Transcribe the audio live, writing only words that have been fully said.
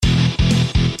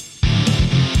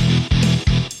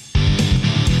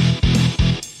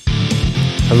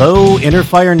Hello, Inner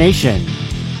Fire Nation.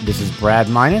 This is Brad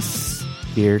Minus,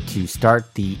 here to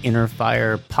start the Inner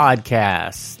Fire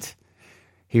podcast.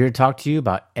 Here to talk to you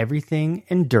about everything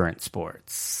endurance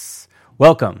sports.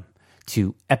 Welcome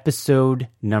to episode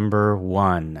number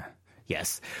 1.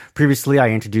 Yes, previously I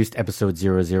introduced episode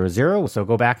 000, so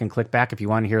go back and click back if you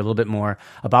want to hear a little bit more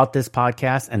about this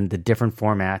podcast and the different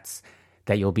formats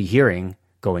that you'll be hearing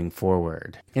going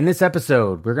forward. In this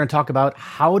episode, we're going to talk about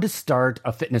how to start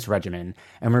a fitness regimen,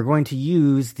 and we're going to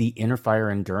use the Inner Fire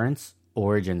Endurance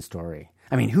origin story.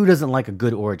 I mean, who doesn't like a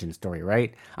good origin story,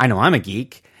 right? I know I'm a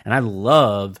geek, and I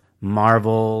love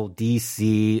Marvel,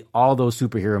 DC, all those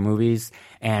superhero movies,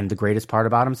 and the greatest part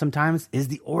about them sometimes is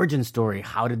the origin story.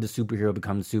 How did the superhero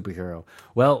become the superhero?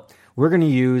 Well, we're going to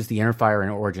use the Inner Fire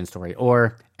and origin story,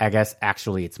 or I guess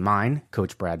actually it's mine,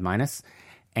 Coach Brad Minus,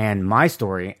 and my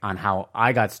story on how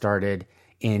I got started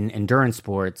in endurance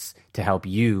sports to help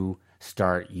you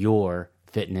start your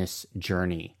fitness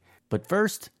journey. But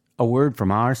first, a word from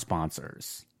our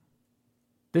sponsors.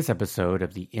 This episode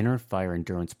of the Inner Fire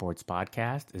Endurance Sports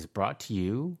podcast is brought to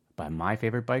you by my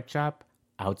favorite bike shop,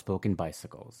 Outspoken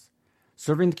Bicycles.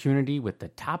 Serving the community with the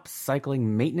top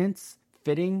cycling maintenance,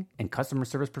 fitting, and customer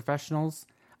service professionals,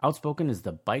 Outspoken is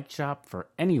the bike shop for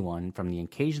anyone from the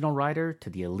occasional rider to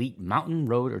the elite mountain,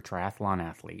 road, or triathlon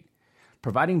athlete.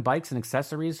 Providing bikes and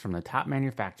accessories from the top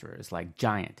manufacturers like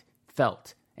Giant,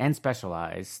 Felt, and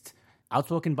Specialized,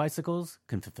 Outspoken Bicycles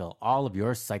can fulfill all of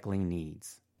your cycling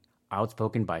needs.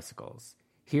 Outspoken Bicycles,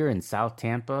 here in South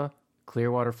Tampa,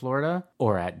 Clearwater, Florida,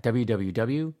 or at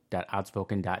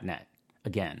www.outspoken.net.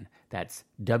 Again, that's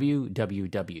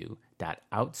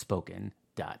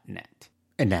www.outspoken.net.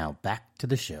 And now back to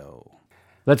the show.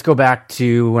 Let's go back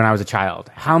to when I was a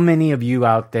child. How many of you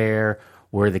out there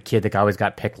were the kid that always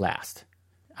got picked last?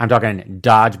 I'm talking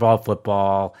dodgeball,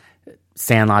 football,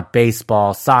 sandlot,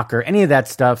 baseball, soccer, any of that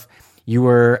stuff. You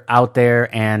were out there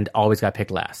and always got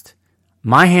picked last.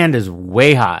 My hand is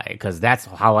way high because that's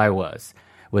how I was.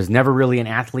 Was never really an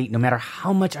athlete, no matter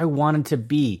how much I wanted to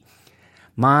be.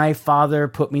 My father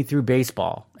put me through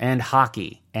baseball and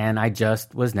hockey, and I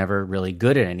just was never really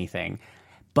good at anything.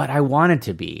 But I wanted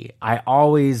to be. I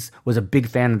always was a big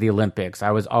fan of the Olympics.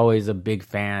 I was always a big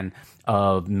fan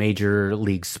of major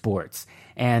league sports.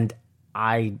 And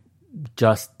I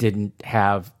just didn't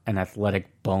have an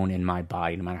athletic bone in my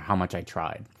body, no matter how much I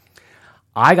tried.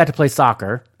 I got to play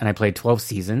soccer, and I played 12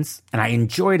 seasons, and I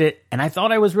enjoyed it, and I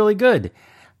thought I was really good.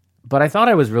 But I thought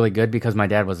I was really good because my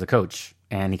dad was the coach,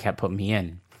 and he kept putting me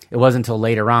in. It wasn't until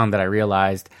later on that I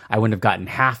realized I wouldn't have gotten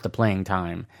half the playing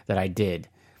time that I did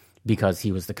because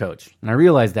he was the coach. And I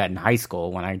realized that in high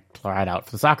school when I tried out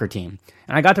for the soccer team.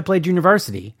 And I got to play junior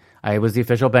varsity. I was the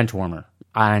official bench warmer.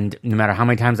 And no matter how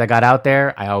many times I got out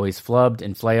there, I always flubbed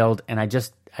and flailed. And I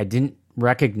didn't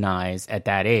recognize at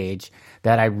that age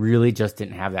that I really just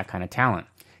didn't have that kind of talent.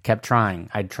 Kept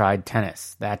trying. I'd tried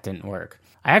tennis. That didn't work.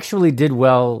 I actually did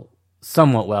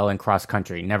somewhat well in cross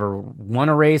country. Never won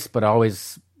a race, but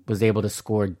always was able to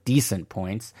score decent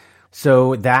points.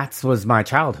 So that was my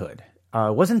childhood.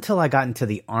 It wasn't until I got into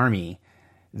the Army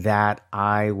that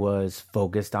I was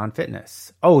focused on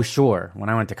fitness. Oh, sure. When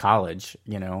I went to college,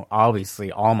 obviously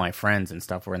all my friends and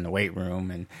stuff were in the weight room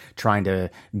and trying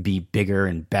to be bigger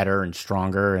and better and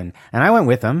stronger. And I went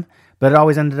with them, but it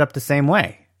always ended up the same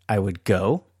way. I would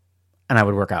go and I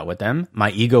would work out with them.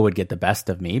 My ego would get the best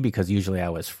of me because usually I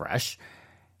was fresh.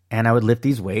 And I would lift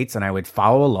these weights and I would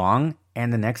follow along.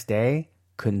 And the next day,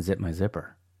 couldn't zip my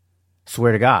zipper.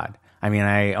 Swear to God. I mean,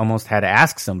 I almost had to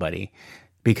ask somebody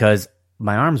because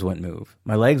my arms wouldn't move.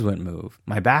 My legs wouldn't move.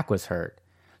 My back was hurt.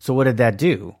 So what did that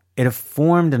do? It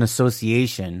formed an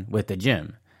association with the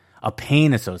gym, a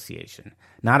pain association,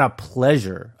 not a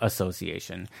pleasure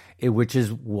association, which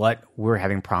is what we're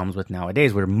having problems with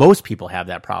nowadays, where most people have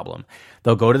that problem.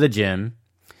 They'll go to the gym,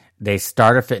 they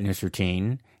start a fitness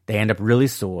routine, they end up really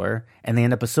sore, and they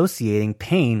end up associating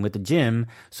pain with the gym,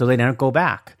 so they don't go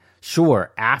back.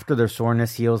 Sure, after their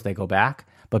soreness heals, they go back,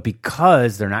 but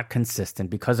because they're not consistent,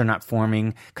 because they're not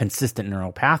forming consistent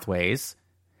neural pathways,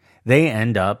 they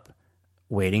end up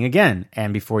waiting again.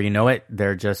 And before you know it,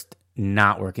 they're just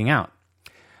not working out.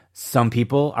 Some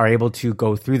people are able to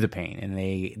go through the pain and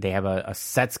they have a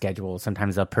set schedule.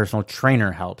 Sometimes a personal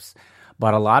trainer helps.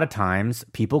 But a lot of times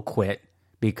people quit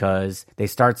because they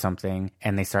start something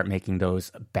and they start making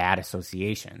those bad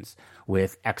associations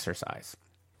with exercise.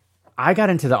 I got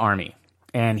into the Army,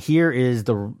 and here is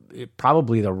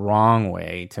probably the wrong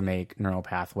way to make neural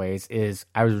pathways is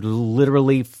I was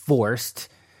literally forced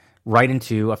right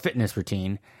into a fitness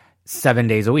routine 7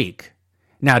 days a week.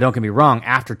 Now, don't get me wrong,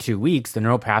 after 2 weeks, the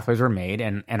neural pathways were made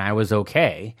and I was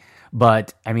okay.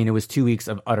 But I mean, it was 2 weeks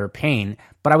of utter pain,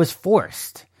 but I was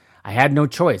forced. I had no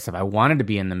choice. If I wanted to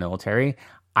be in the military,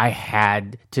 I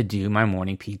had to do my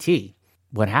morning PT.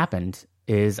 What happened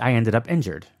is I ended up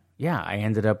injured. Yeah, I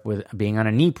ended up with being on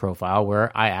a knee profile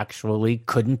where I actually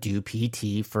couldn't do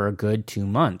PT for a good 2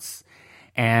 months.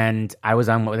 And I was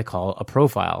on what they call a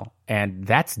profile, and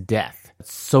that's death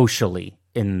socially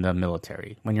in the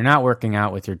military. When you're not working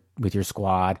out with your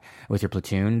squad, with your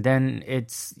platoon, then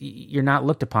you're not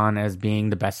looked upon as being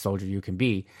the best soldier you can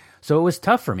be. So it was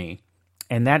tough for me.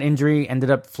 And that injury ended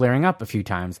up flaring up a few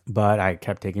times, but I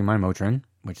kept taking my Motrin,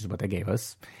 which is what they gave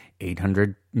us,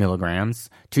 800 milligrams,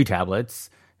 2 tablets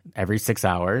every 6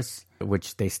 hours,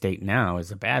 which they state now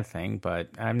is a bad thing, but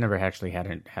I've never actually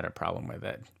had a problem with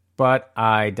it. But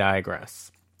I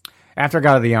digress. After I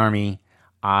got out of the Army,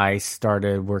 I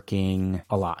started working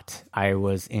a lot. I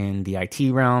was in the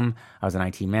IT realm. I was an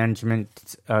IT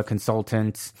management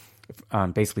consultant,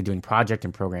 basically doing project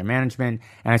and program management,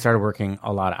 and I started working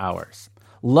a lot of hours.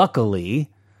 Luckily,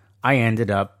 I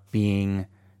ended up being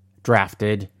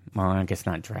drafted. Well, I guess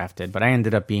not drafted, but I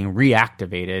ended up being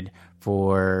reactivated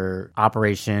for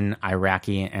Operation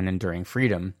Iraqi and Enduring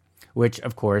Freedom, which,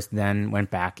 of course, then went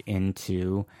back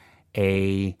into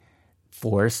a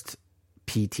forced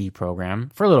PT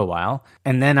program for a little while.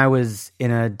 And then I was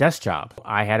in a desk job.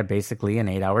 I had basically an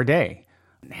 8-hour day.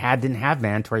 Didn't have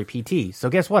mandatory PT. So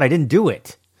guess what? I didn't do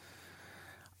it.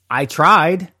 I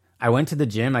tried. I went to the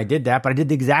gym. I did that, but I did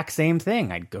the exact same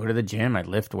thing. I'd go to the gym. I'd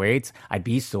lift weights. I'd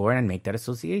be sore, and I'd make that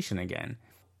association again.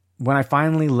 When I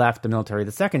finally left the military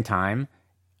the second time,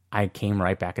 I came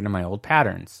right back into my old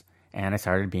patterns, and I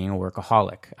started being a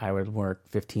workaholic. I would work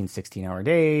 15, 16-hour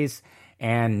days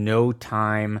and no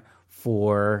time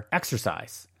for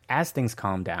exercise. As things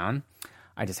calmed down,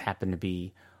 I just happened to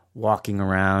be walking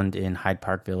around in Hyde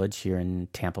Park Village here in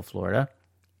Tampa, Florida,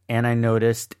 and I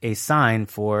noticed a sign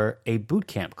for a boot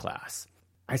camp class.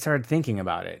 I started thinking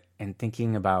about it and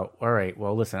thinking about, all right,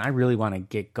 well, listen, I really want to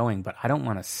get going, but I don't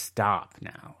want to stop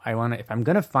now. If I'm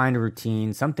going to find a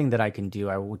routine, something that I can do,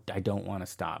 I don't want to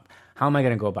stop. How am I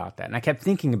going to go about that? And I kept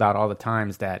thinking about all the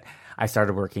times that I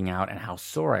started working out and how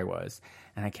sore I was.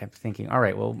 And I kept thinking, all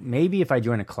right, well, maybe if I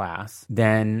join a class,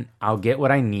 then I'll get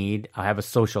what I need. I'll have a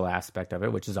social aspect of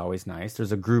it, which is always nice.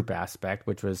 There's a group aspect,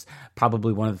 which was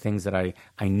probably one of the things that I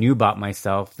knew about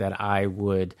myself that I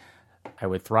would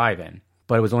thrive in.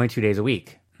 But it was only 2 days a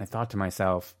week. I thought to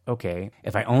myself, okay,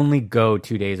 if I only go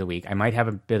 2 days a week, I might have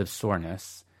a bit of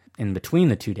soreness in between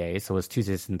the 2 days. So it was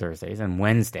Tuesdays and Thursdays. And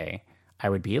Wednesday, I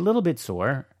would be a little bit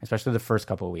sore, especially the first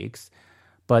couple of weeks.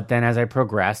 But then as I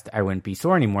progressed, I wouldn't be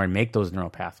sore anymore and make those neural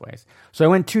pathways. So I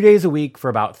went 2 days a week for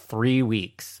about 3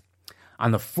 weeks.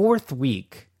 On the 4th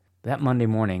week, that Monday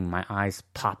morning, my eyes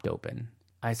popped open.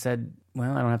 I said,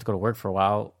 well, I don't have to go to work for a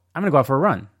while. I'm going to go out for a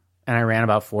run. And I ran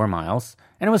about 4 miles.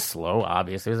 And it was slow,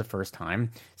 obviously. It was the first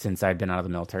time since I'd been out of the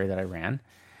military that I ran.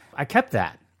 I kept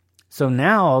that. So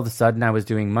now, all of a sudden, I was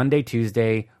doing Monday,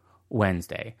 Tuesday,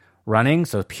 Wednesday. Running,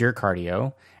 so pure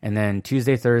cardio. And then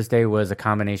Tuesday, Thursday was a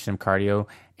combination of cardio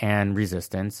and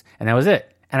resistance. And that was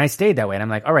it. And I stayed that way. And I'm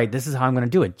like, all right, this is how I'm going to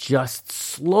do it. Just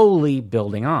slowly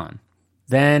building on.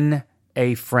 Then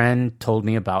a friend told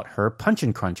me about her punch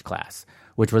and crunch class,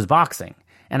 which was boxing.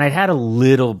 And I'd had a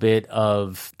little bit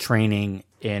of training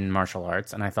in martial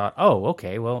arts, and I thought, oh,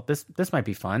 okay, well, this might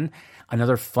be fun.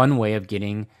 Another fun way of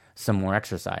getting some more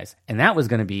exercise. And that was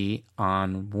going to be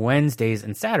on Wednesdays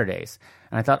and Saturdays.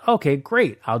 And I thought, okay,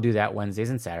 great, I'll do that Wednesdays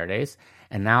and Saturdays.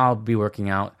 And now I'll be working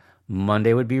out.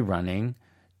 Monday would be running,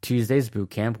 Tuesdays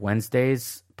boot camp,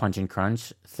 Wednesdays punch and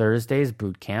crunch, Thursdays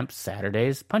boot camp,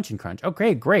 Saturdays punch and crunch.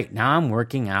 Okay, great. Now I'm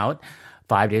working out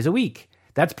 5 days a week.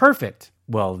 That's perfect.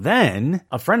 Well, then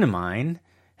a friend of mine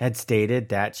had stated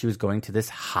that she was going to this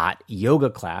hot yoga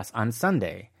class on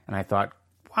Sunday. And I thought,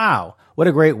 wow, what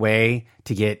a great way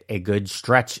to get a good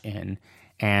stretch in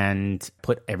and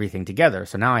put everything together.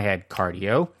 So now I had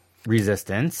cardio,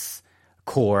 resistance,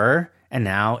 core, and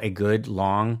now a good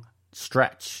long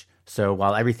stretch. So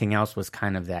while everything else was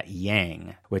kind of that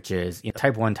yang, which is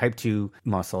type 1, type 2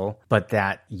 muscle, but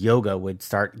that yoga would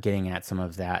start getting at some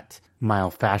of that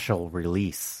myofascial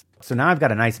release. So now I've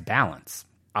got a nice balance.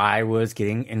 I was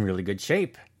getting in really good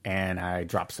shape, and I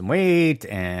dropped some weight,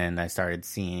 and I started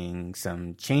seeing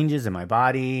some changes in my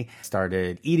body,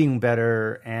 started eating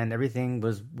better, and everything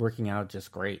was working out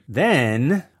just great.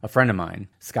 Then a friend of mine,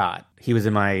 Scott, he was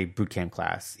in my boot camp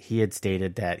class. He had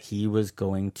stated that he was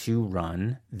going to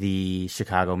run the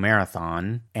Chicago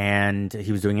Marathon, and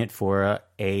he was doing it for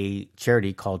a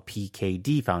charity called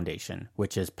PKD Foundation,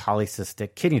 which is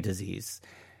polycystic kidney disease.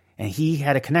 and he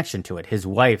had a connection to it. His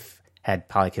wife had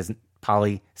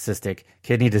polycystic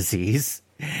kidney disease,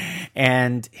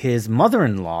 and his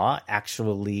mother-in-law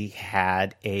actually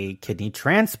had a kidney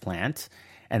transplant,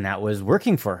 and that was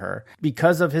working for her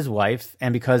because of his wife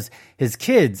and because his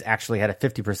kids actually had a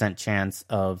 50% chance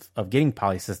of getting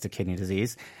polycystic kidney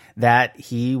disease, that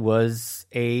he was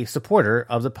a supporter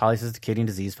of the Polycystic Kidney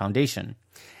Disease Foundation.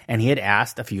 And he had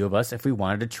asked a few of us if we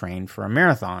wanted to train for a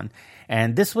marathon.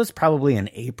 And this was probably in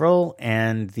April,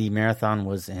 and the marathon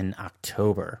was in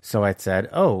October. So I said,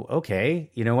 oh, okay,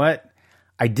 you know what?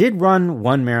 I did run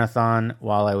one marathon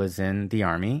while I was in the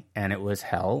Army, and it was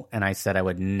hell. And I said I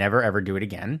would never, ever do it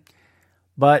again.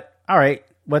 But all right,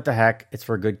 what the heck? It's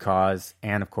for a good cause.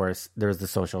 And of course, there's the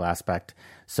social aspect.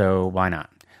 So why not?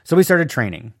 So we started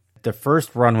training. The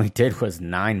first run we did was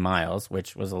 9 miles,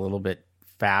 which was a little bit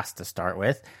fast to start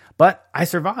with, but I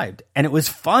survived and it was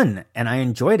fun and I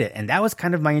enjoyed it. And that was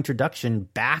kind of my introduction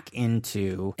back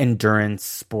into endurance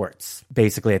sports.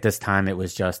 Basically at this time, it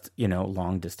was just,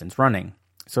 long distance running.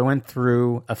 So I went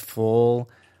through a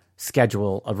full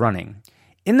schedule of running.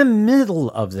 In the middle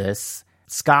of this,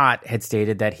 Scott had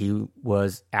stated that he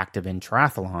was active in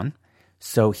triathlon.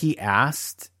 So he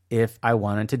asked if I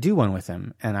wanted to do one with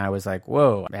him. And I was like,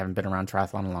 whoa, I haven't been around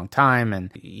triathlon in a long time.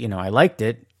 And, I liked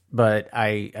it, but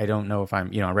I don't know if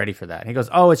I'm, ready for that. And he goes,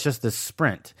 oh, it's just this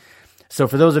sprint. So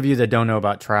for those of you that don't know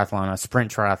about triathlon, a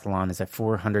sprint triathlon is a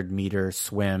 400-meter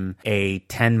swim, a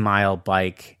 10-mile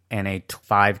bike, and a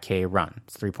 5K run.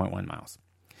 It's 3.1 miles.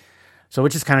 So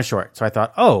which is kind of short. So I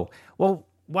thought, oh, well,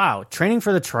 wow, training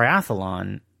for the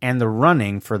triathlon and the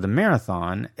running for the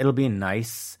marathon, it'll be a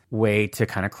nice way to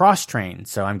kind of cross-train.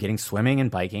 So I'm getting swimming and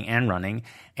biking and running,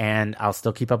 and I'll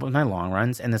still keep up with my long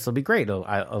runs, and this will be great.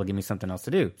 It'll give me something else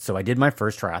to do. So I did my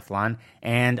first triathlon,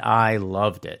 and I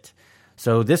loved it.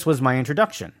 So this was my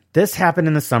introduction. This happened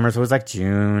in the summer, so it was like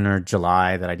June or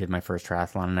July that I did my first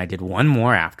triathlon, and I did one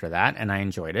more after that, and I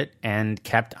enjoyed it, and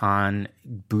kept on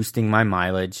boosting my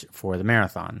mileage for the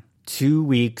marathon. 2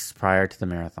 weeks prior to the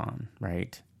marathon,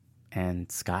 right?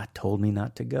 And Scott told me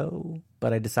not to go,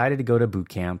 but I decided to go to boot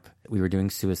camp. We were doing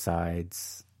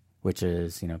suicides, which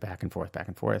is, back and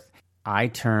forth. I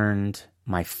turned,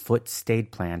 my foot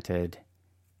stayed planted,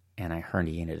 and I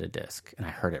herniated a disc, and I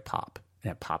heard it pop,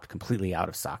 and it popped completely out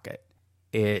of socket.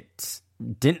 It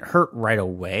didn't hurt right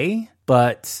away,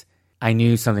 but I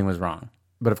knew something was wrong.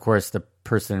 But of course, the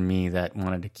person in me that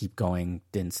wanted to keep going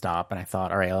didn't stop, and I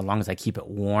thought, all right, as long as I keep it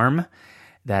warm,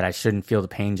 that I shouldn't feel the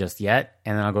pain just yet,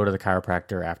 and then I'll go to the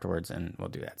chiropractor afterwards, and we'll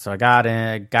do that. So I got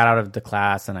out of the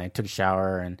class, and I took a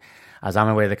shower, and I was on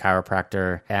my way to the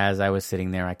chiropractor. As I was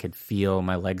sitting there, I could feel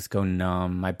my legs go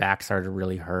numb. My back started to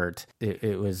really hurt.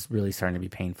 It was really starting to be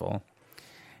painful.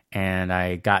 And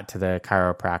I got to the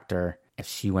chiropractor, and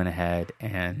she went ahead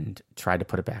and tried to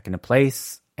put it back into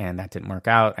place, and that didn't work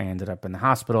out. I ended up in the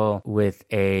hospital with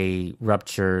a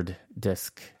ruptured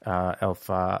disc,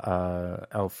 L4,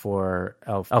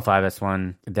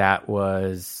 L5S1. That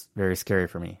was very scary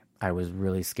for me. I was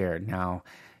really scared. Now,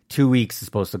 2 weeks is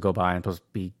supposed to go by. I'm supposed to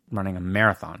be running a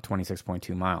marathon,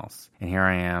 26.2 miles. And here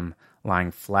I am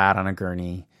lying flat on a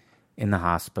gurney in the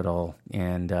hospital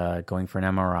and going for an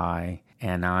MRI.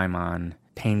 And now I'm on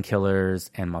painkillers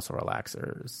and muscle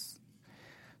relaxers.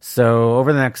 So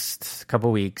over the next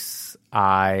couple weeks,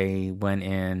 I went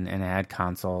in and had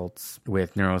consults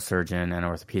with neurosurgeon and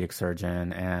orthopedic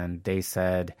surgeon, and they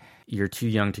said, you're too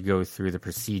young to go through the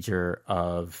procedure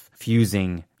of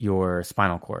fusing your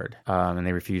spinal cord. And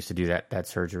they refused to do that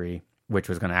surgery, which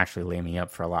was going to actually lay me up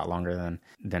for a lot longer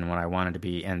than what I wanted to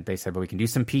be. And they said, but we can do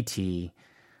some PT,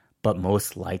 but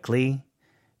most likely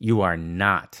you are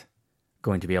not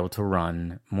going to be able to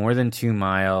run more than 2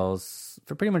 miles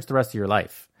for pretty much the rest of your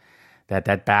life.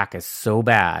 That back is so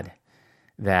bad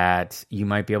that you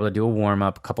might be able to do a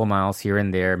warm-up, a couple miles here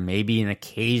and there, maybe an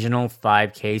occasional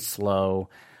 5K slow,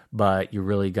 but you're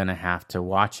really going to have to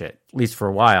watch it, at least for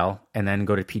a while, and then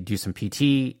go to do some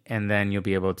PT, and then you'll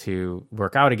be able to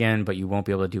work out again, but you won't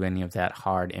be able to do any of that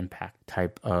hard impact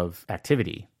type of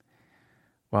activity.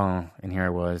 Well, and here I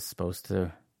was supposed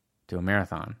to do a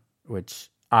marathon, which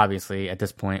obviously at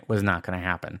this point was not going to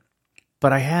happen.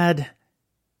 But I had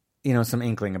some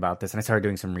inkling about this, and I started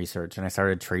doing some research, and I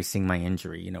started tracing my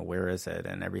injury, where is it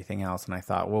and everything else. And I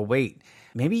thought, well, wait,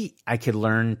 maybe I could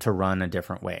learn to run a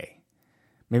different way.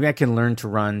 Maybe I can learn to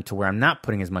run to where I'm not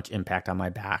putting as much impact on my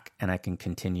back, and I can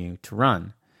continue to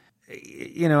run.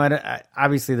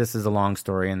 Obviously this is a long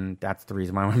story, and that's the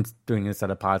reason why I'm doing this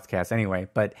at a podcast anyway,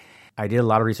 but I did a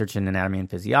lot of research in anatomy and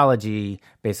physiology,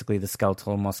 basically the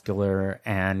skeletal, muscular,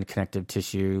 and connective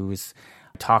tissues.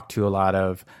 I talked to a lot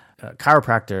of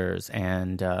chiropractors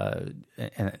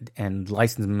and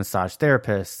licensed massage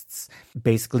therapists,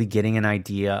 basically getting an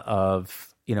idea of,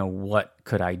 what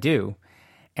could I do?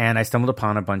 And I stumbled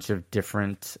upon a bunch of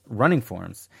different running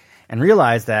forms and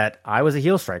realized that I was a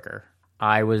heel striker.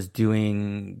 I was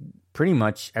doing pretty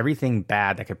much everything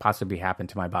bad that could possibly happen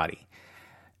to my body.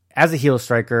 As a heel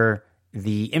striker,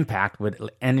 the impact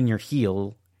would end in your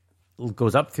heel,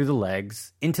 goes up through the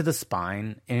legs, into the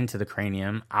spine, into the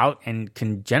cranium, out, and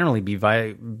can generally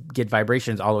get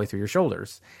vibrations all the way through your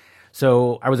shoulders.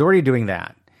 So I was already doing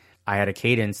that. I had a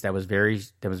cadence that was very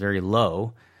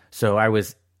low, so I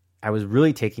was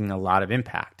really taking a lot of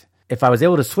impact. If I was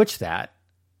able to switch that,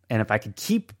 and if I could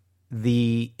keep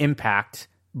the impact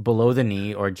below the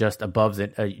knee or just above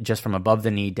just from above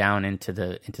the knee down into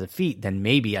the feet, then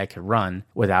maybe I could run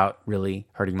without really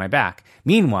hurting my back.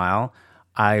 Meanwhile,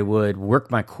 I would work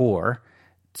my core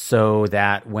so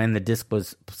that when the disc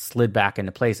was slid back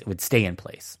into place, it would stay in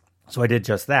place. So I did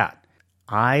just that.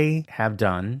 I have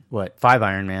done 5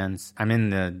 Ironmans. I'm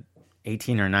in the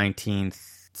 18 or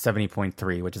 19th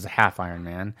 70.3, which is a half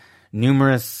Ironman.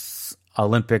 Numerous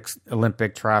Olympic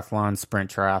triathlons, sprint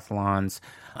triathlons.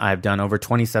 I've done over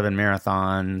 27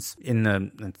 marathons in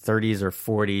the 30s or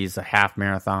 40s, half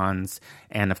marathons,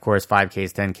 and of course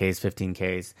 5Ks, 10Ks,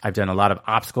 15Ks. I've done a lot of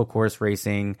obstacle course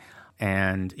racing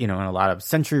and, and a lot of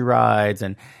century rides.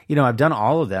 And, I've done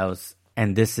all of those.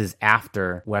 And this is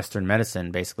after Western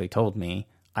medicine basically told me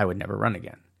I would never run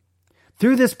again.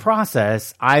 Through this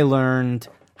process, I learned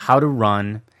how to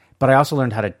run, but I also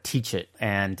learned how to teach it.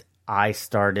 And I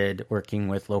started working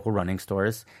with local running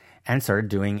stores and started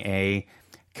doing a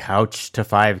couch to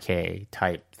 5K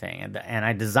type thing. And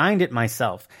I designed it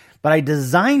myself, but I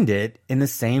designed it in the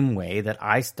same way that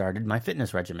I started my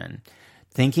fitness regimen,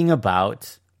 thinking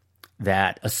about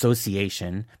that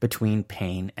association between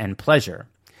pain and pleasure.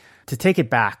 To take it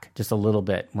back just a little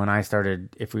bit, when I started,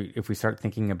 if we start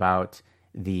thinking about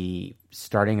the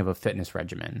starting of a fitness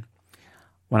regimen,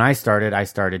 when I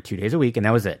started 2 days a week, and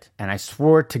that was it. And I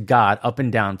swore to God up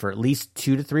and down for at least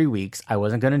 2 to 3 weeks, I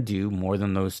wasn't going to do more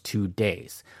than those 2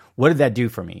 days. What did that do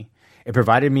for me? It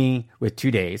provided me with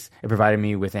 2 days. It provided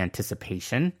me with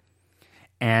anticipation,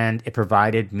 and it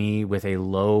provided me with a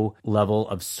low level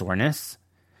of soreness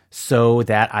so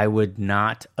that I would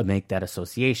not make that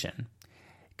association.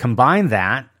 Combine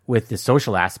that with the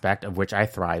social aspect of which I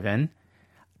thrive in,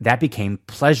 that became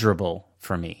pleasurable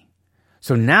for me.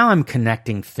 So now I'm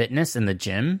connecting fitness in the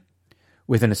gym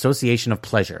with an association of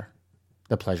pleasure,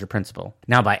 the pleasure principle.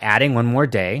 Now by adding one more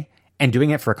day and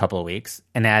doing it for a couple of weeks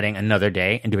and adding another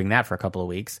day and doing that for a couple of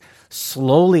weeks,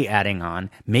 slowly adding on,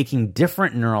 making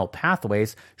different neural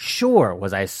pathways. Sure,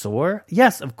 was I sore?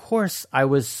 Yes, of course I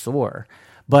was sore,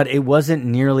 but it wasn't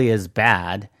nearly as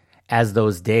bad as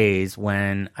those days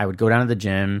when I would go down to the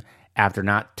gym after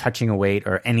not touching a weight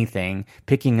or anything,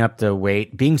 picking up the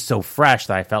weight, being so fresh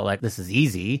that I felt like this is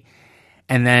easy,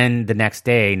 and then the next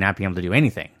day not being able to do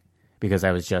anything because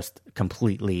I was just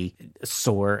completely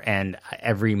sore and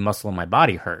every muscle in my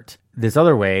body hurt. This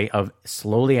other way of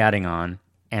slowly adding on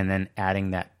and then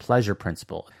adding that pleasure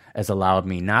principle has allowed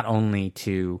me not only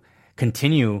to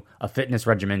continue a fitness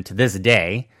regimen to this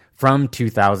day from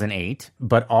 2008,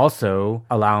 but also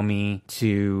allow me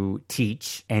to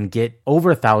teach and get over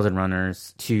 1,000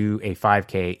 runners to a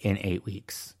 5K in 8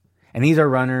 weeks. And these are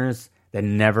runners that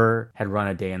never had run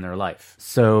a day in their life.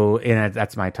 So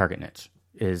that's my target niche,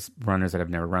 is runners that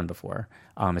have never run before.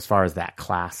 As far as that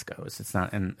class goes, it's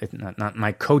not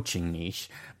my coaching niche,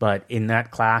 but in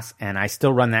that class, and I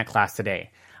still run that class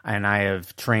today. And I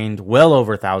have trained well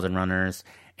over 1,000 runners,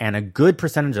 and a good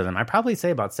percentage of them, I probably say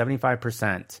about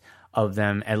 75% of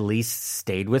them at least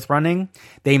stayed with running.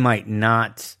 They might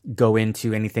not go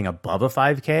into anything above a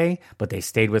 5K, but they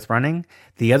stayed with running.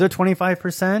 The other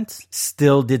 25%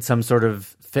 still did some sort of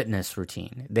fitness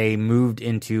routine. They moved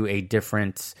into a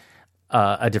different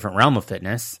realm of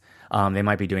fitness. They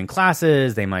might be doing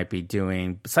classes, they might be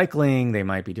doing cycling, they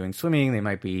might be doing swimming, they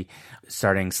might be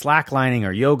starting slacklining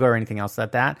or yoga or anything else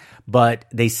like that, but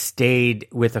they stayed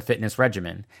with a fitness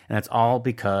regimen. And that's all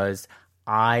because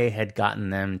I had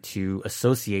gotten them to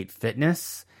associate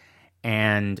fitness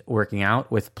and working out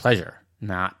with pleasure,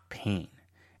 not pain.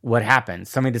 What happens?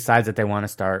 Somebody decides that they want to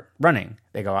start running.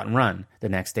 They go out and run. The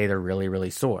next day, they're really,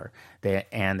 really sore. They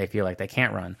feel like they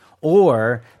can't run.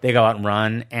 Or they go out and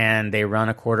run, and they run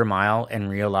a quarter mile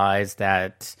and realize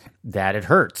that it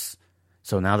hurts.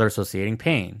 So now they're associating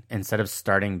pain. Instead of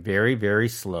starting very, very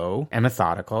slow and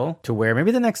methodical to where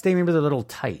maybe the next day, maybe they're a little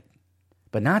tight,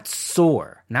 but not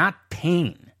sore, not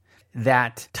pain.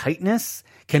 That tightness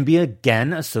can be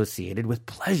again associated with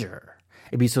pleasure.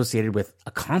 It'd be associated with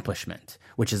accomplishment,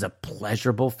 which is a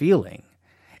pleasurable feeling.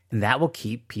 And that will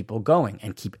keep people going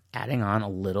and keep adding on a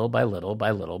little by little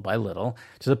by little by little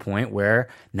to the point where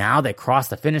now they cross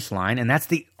the finish line, and that's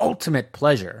the ultimate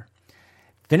pleasure.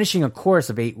 Finishing a course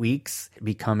of 8 weeks,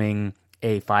 becoming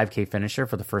a 5K finisher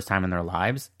for the first time in their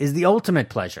lives is the ultimate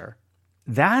pleasure.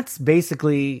 That's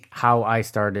basically how I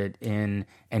started in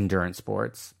endurance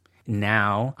sports.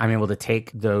 Now I'm able to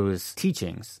take those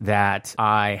teachings that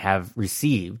I have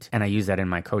received and I use that in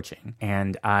my coaching.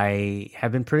 And I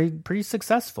have been pretty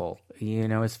successful,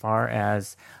 as far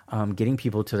as getting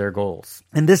people to their goals.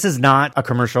 And this is not a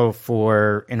commercial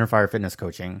for Inner Fire Fitness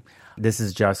Coaching. This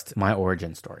is just my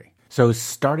origin story. So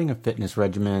starting a fitness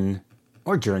regimen,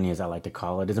 or journey as I like to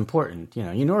call it, is important.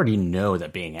 You already know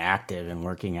that being active and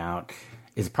working out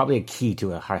is probably a key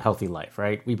to a healthy life,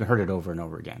 right? We've heard it over and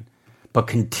over again. But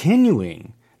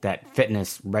continuing that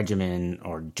fitness regimen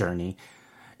or journey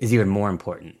is even more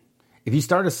important. If you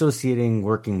start associating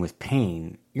working with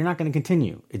pain, you're not going to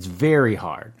continue. It's very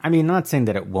hard. I mean, I'm not saying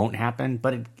that it won't happen,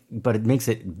 but it makes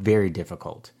it very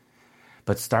difficult.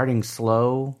 But starting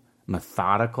slow,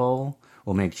 methodical,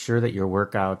 will make sure that your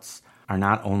workouts are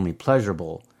not only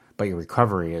pleasurable, but your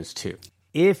recovery is too.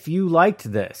 If you liked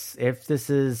this, if this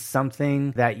is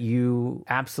something that you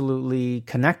absolutely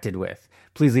connected with,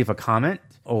 please leave a comment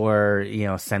or,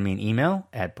 send me an email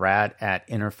at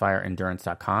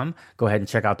brad@innerfireendurance.com. Go ahead and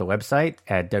check out the website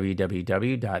at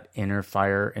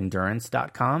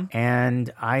www.innerfireendurance.com.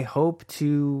 And I hope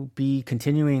to be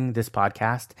continuing this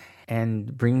podcast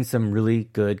and bringing some really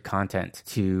good content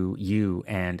to you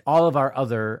and all of our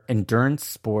other endurance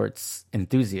sports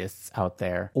enthusiasts out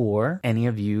there, or any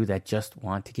of you that just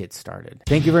want to get started.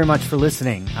 Thank you very much for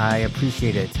listening. I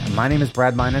appreciate it. My name is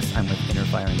Brad Minus. I'm with Inner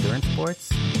Fire Endurance Sports.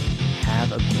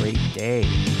 Have a great day.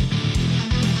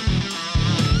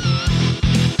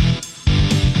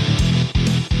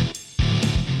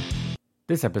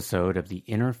 This episode of the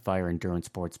Inner Fire Endurance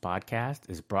Sports Podcast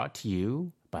is brought to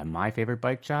you by my favorite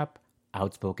bike shop,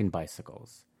 Outspoken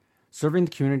Bicycles. Serving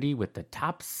the community with the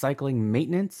top cycling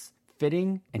maintenance,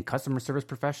 fitting, and customer service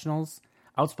professionals,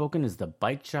 Outspoken is the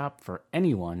bike shop for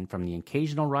anyone from the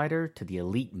occasional rider to the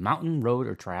elite mountain, road,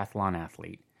 or triathlon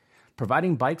athlete.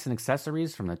 Providing bikes and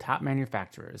accessories from the top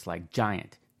manufacturers like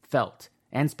Giant, Felt,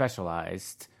 and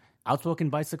Specialized, Outspoken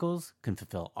Bicycles can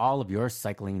fulfill all of your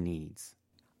cycling needs.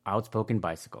 Outspoken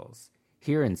Bicycles,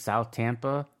 here in South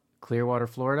Tampa, Clearwater,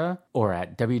 Florida, or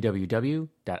at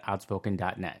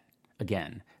www.outspoken.net.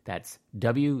 Again, that's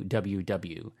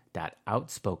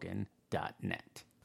www.outspoken.net.